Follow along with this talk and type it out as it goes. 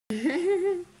What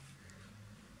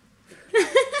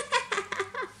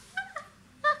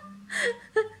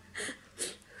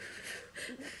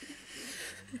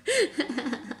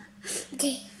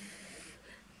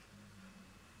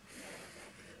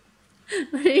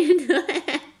are you doing?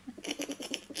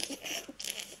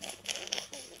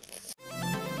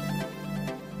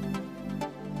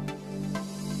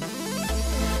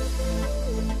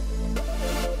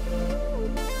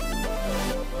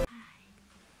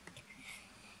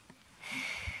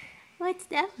 What's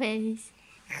that face?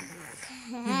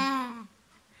 Hi.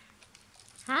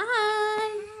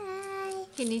 Hi.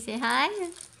 Can you say hi?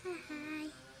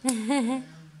 Hi.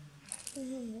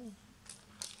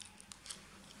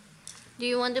 Do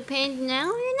you want to paint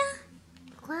now, Yuna?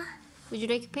 What? Would you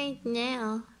like to paint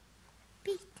now?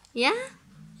 Paint. Yeah?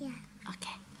 Yeah.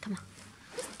 Okay, come on.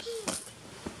 Paint.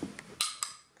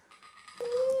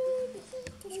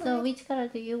 So which color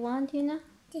do you want, Yuna?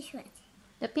 This one.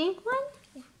 The pink one?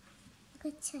 Yeah.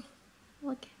 Good side.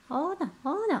 Okay. Hold on,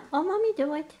 hold on. Oh, mommy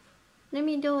do it. Let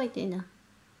me do it, Yuna.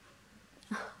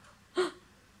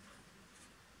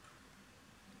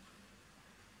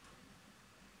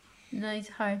 No, it's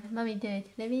hard. Mommy do it.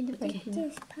 Let me do it. Okay.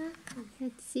 This popcorn.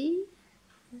 Let's see.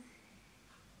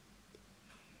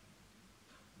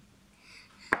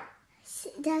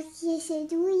 C'est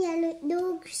d'où il y a le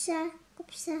donc ça,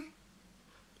 comme ça.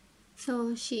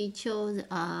 So she chose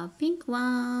a pink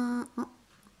one. Oh,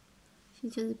 she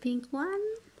chose a pink one.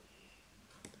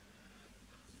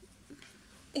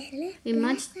 It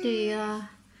matched to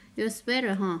your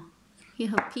sweater, huh? You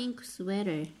have pink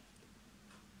sweater.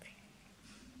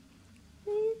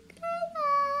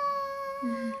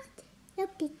 No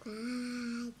big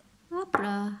one.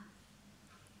 Opera.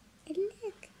 And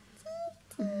look.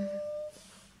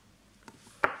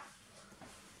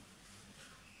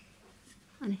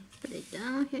 Okay, put it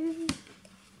down here.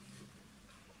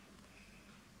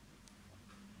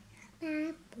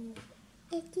 Bubble.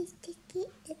 It is sticky,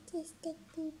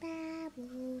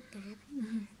 bubble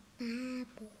gum.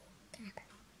 Bubble gum.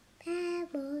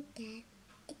 Bubble gum.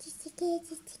 It is sticky,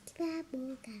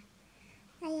 bubble gum.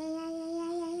 Ay, ay, ay, ay,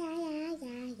 ay, ay, ay, ay,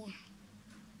 ay, ay.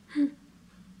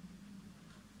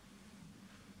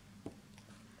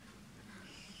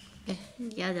 Okay,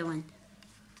 the other one.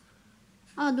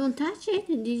 Oh, don't touch it.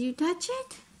 Did you touch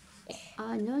it?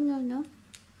 Oh, no, no, no.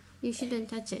 You shouldn't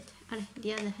touch it. Alright,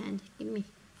 the other hand. Give me.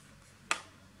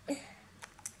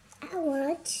 I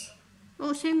want.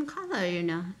 Oh, same color, you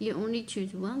know. You only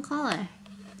choose one color.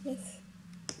 Yes.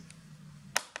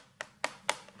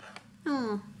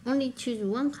 Oh, only choose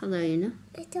one color, you know.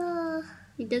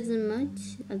 It doesn't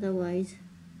match otherwise.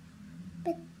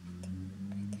 But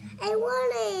I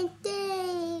wanted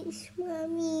this,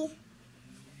 Mommy.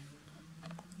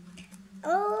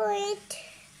 Oh,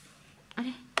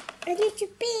 Alright. I need to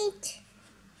paint.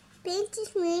 Paint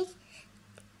is me.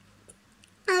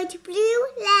 Blue,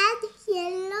 red,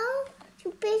 yellow. To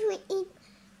paint with it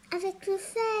avec le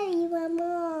feuille,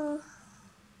 maman.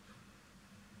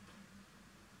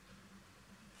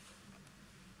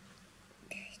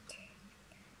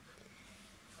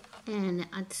 And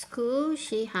at school,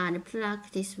 she had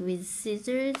practice with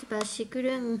scissors, but she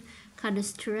couldn't cut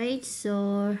straight.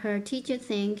 So her teacher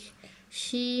think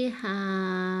she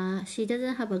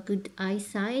doesn't have a good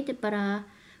eyesight, but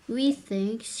we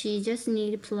think she just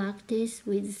need practice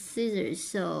with scissors.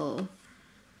 So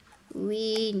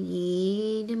we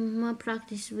need more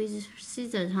practice with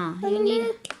scissors, huh? You need.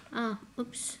 Oh,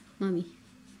 oops, mommy.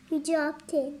 You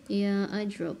dropped it. Yeah, I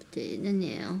dropped it. The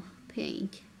nail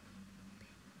paint.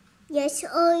 Yes,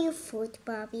 all your fault,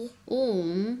 Bobby.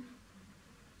 Oh,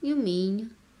 you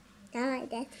mean? No,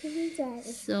 that's what you got.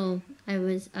 So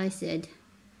I said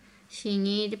she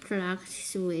need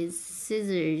practice with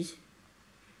scissors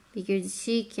because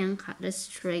she can cut a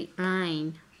straight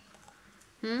line.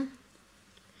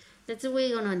 That's what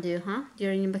we're gonna do, huh?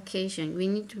 During vacation, we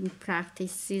need to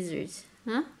practice scissors,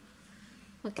 huh?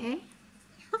 Okay?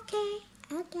 Okay.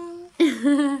 Okay.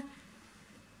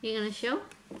 You're gonna show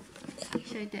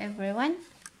it to everyone.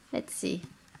 Let's see.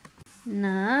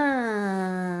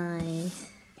 Nice.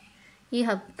 You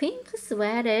have pink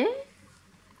sweater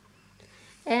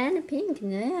and pink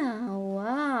nail.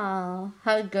 Wow,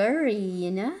 how girly,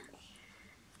 you know?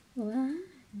 Wow,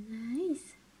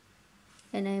 nice.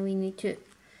 And then we need to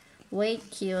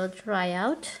wait till dry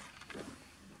out.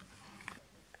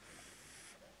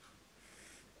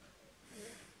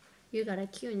 You got a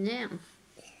cute nail.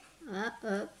 Up,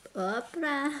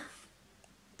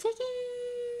 check it.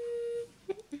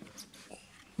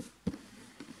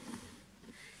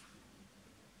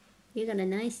 You got a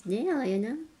nice nail, you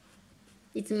know.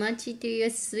 It's matchy to your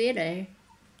sweater.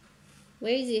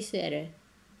 Where is your sweater?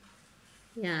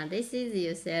 Yeah, this is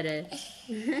your sweater.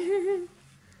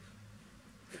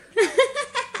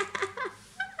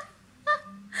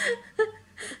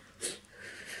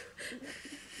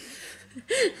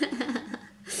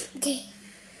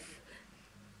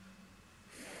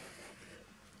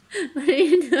 What are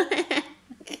you doing?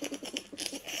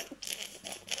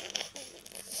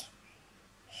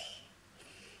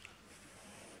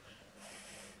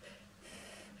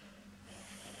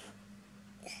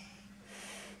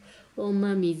 Oh,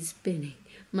 mommy is spinning.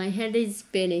 My head is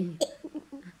spinning.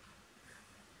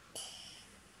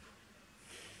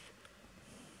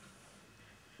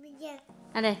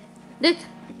 Allez, look.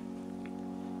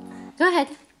 Go ahead.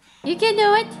 You can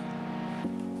do it.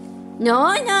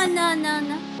 No.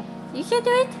 You can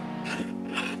do it.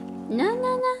 No.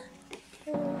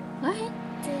 Go ahead.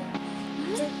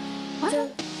 What?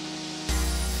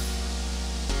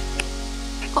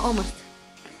 Oh, almost.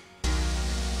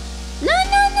 No.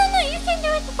 You can do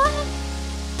it. Go ahead.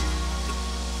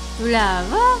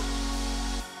 Bravo.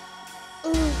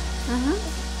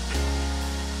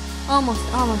 Almost.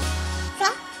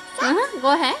 Go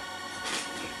ahead.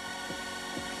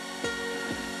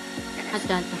 That's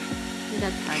hard.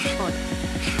 Hold.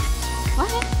 Go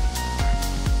ahead.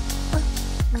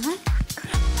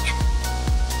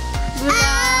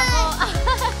 Bravo.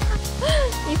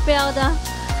 He fell down.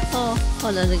 Oh,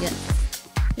 hold on again.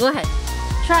 Go ahead.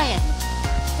 Try it.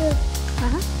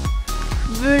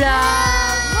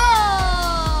 Bravo.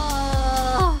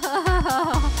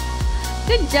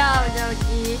 Good job,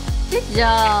 Naoki. Good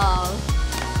job.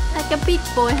 Like a big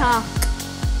boy, huh?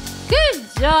 Good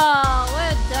job.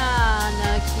 Well done,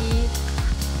 Naoki.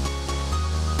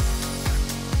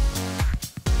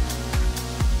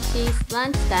 She's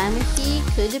lunchtime. He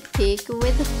could pick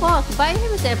with a fork by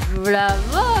himself.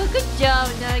 Bravo. Good job,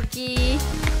 Naoki.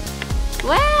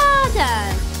 Well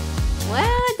done.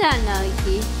 Well done,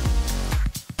 Naoki.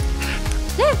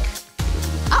 Look.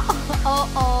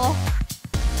 Oh.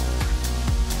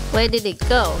 Where did it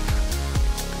go?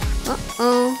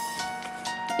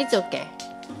 It's okay.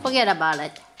 Forget about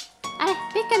it. Alright,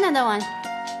 pick another one.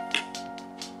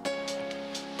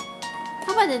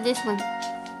 How about this one?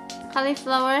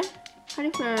 Cauliflower.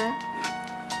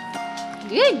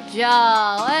 Good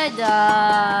job. Well done.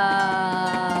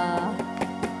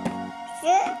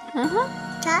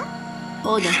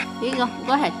 Hold on. Here you go.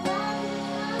 Go ahead.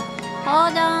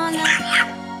 Hold on.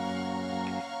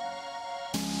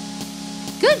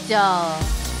 Good job.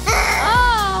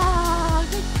 Oh,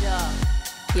 good job.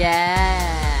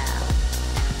 Yeah.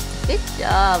 Good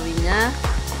job, Yuna.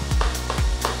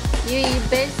 You eat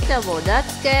vegetable.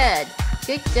 That's good.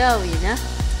 Good job, Yuna.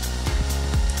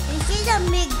 This is a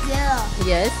big girl.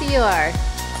 Yes, you are.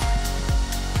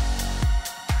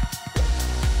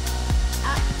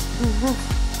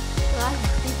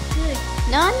 It's good.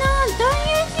 No, don't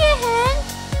use your hand.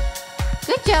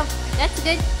 Good job. That's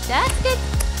good.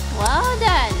 Well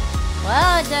done,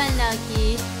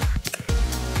 Naoki.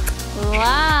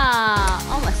 Wow,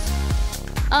 almost.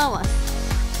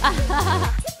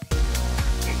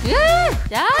 Good.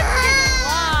 That's good.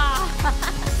 Wow.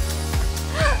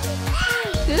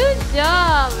 Good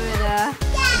job,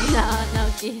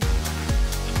 Naoki.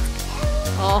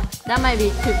 Oh, that might be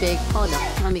too big. Hold on,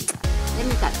 let me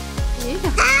cut. Here you go.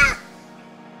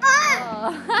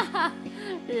 Oh.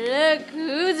 Look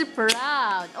who's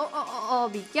proud. Oh,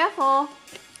 be careful.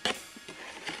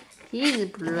 He's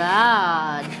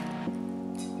proud.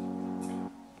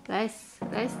 Guys,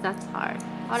 that's hard.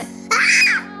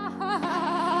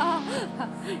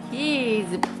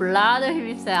 He's proud of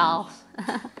himself.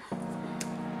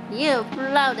 You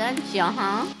proud, aren't you,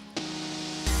 huh?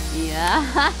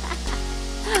 Yeah.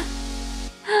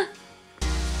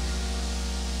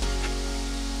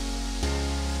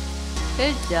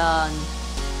 Good done.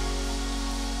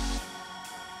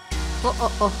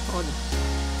 Oh, hold on.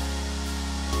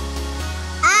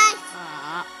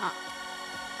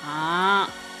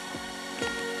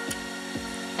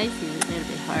 I see it's a little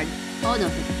bit hard. Hold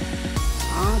on.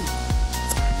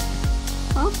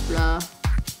 Hopla.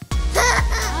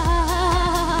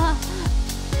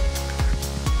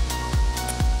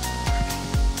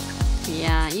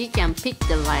 Yeah, you can pick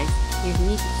the rice. You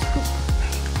need to scoop.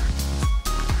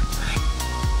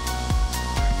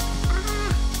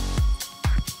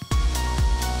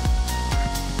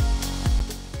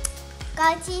ご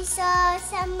ちそう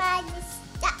さまでし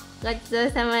た。ごちそ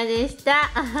うさまでした。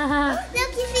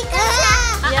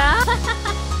Yeah.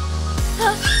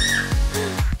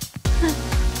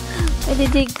 Where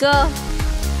did it go?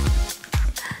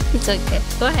 It's okay.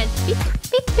 Go ahead. Pick.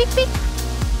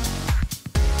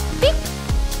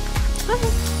 Go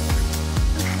ahead.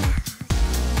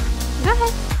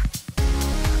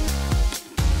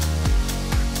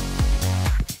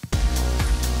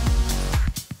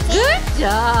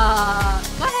 job.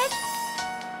 Go ahead.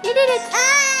 You did it.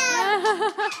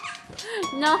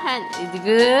 No hand.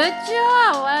 Good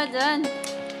job. Well done.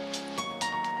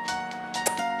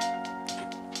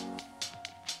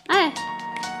 Hey,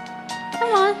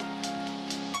 come on.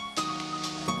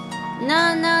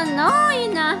 No, no, no,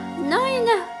 Yuna. No,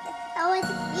 Yuna. I want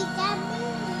to be that.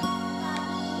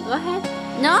 Go ahead.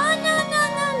 No, no, no,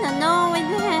 no, no, no with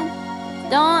the hand.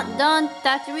 Don't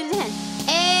touch with the hand.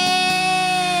 Hey,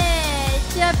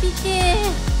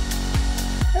 Chapite.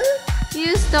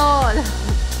 You stole.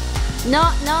 No,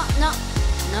 no, no,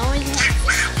 no with the hand.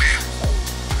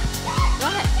 Go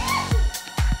ahead.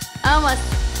 Almost.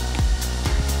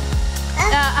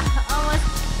 Almost.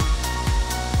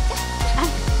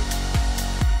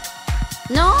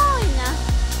 No, enough.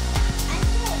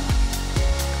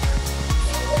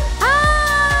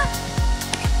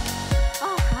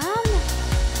 Oh, come.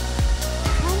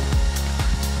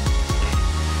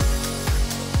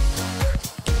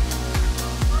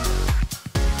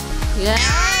 Yeah.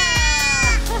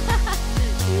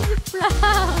 He's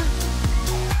proud.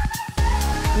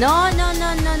 No, no, no,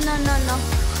 no, no, no, no.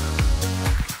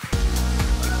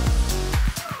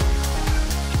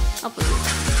 Opposite.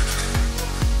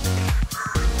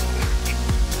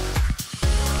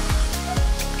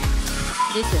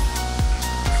 This one.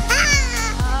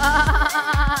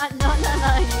 No, no,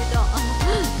 no, you don't.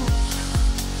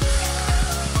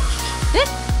 This?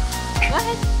 Go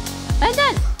ahead. Well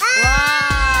done. Wow.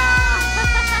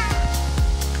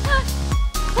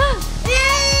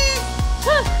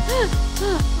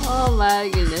 Oh my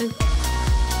goodness.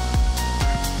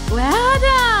 Well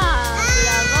done.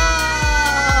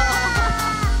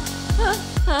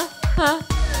 Bravo.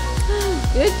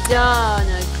 Good job,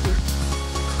 Naoki.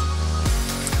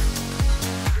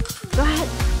 Go ahead.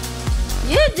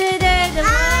 You did it. Well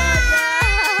done.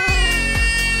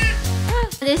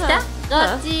 でした。ご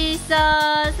ちそう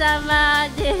さま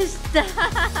でした。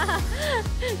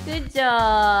Good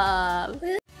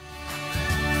job.